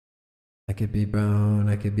I could be brown,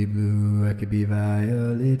 I could be blue, I could be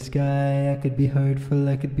violet sky, I could be hurtful,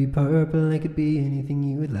 I could be purple, I could be anything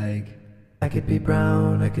you would like. I could be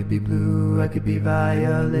brown, I could be blue, I could be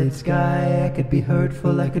violet sky, I could be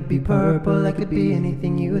hurtful, I could be purple, I could be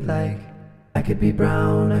anything you would like. I could be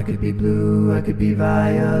brown, I could be blue, I could be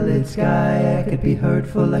violet sky, I could be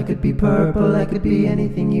hurtful, I could be purple, I could be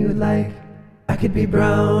anything you would like. I could be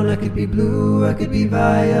brown, I could be blue, I could be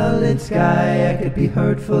violet sky, I could be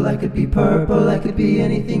hurtful, I could be purple, I could be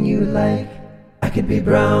anything you like. I could be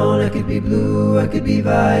brown, I could be blue, I could be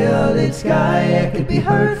violet sky, I could be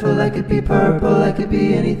hurtful, I could be purple, I could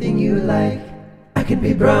be anything you like. I could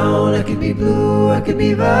be brown, I could be blue, I could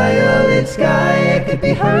be violet sky, I could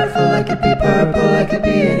be hurtful, I could be purple, I could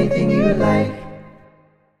be anything you like.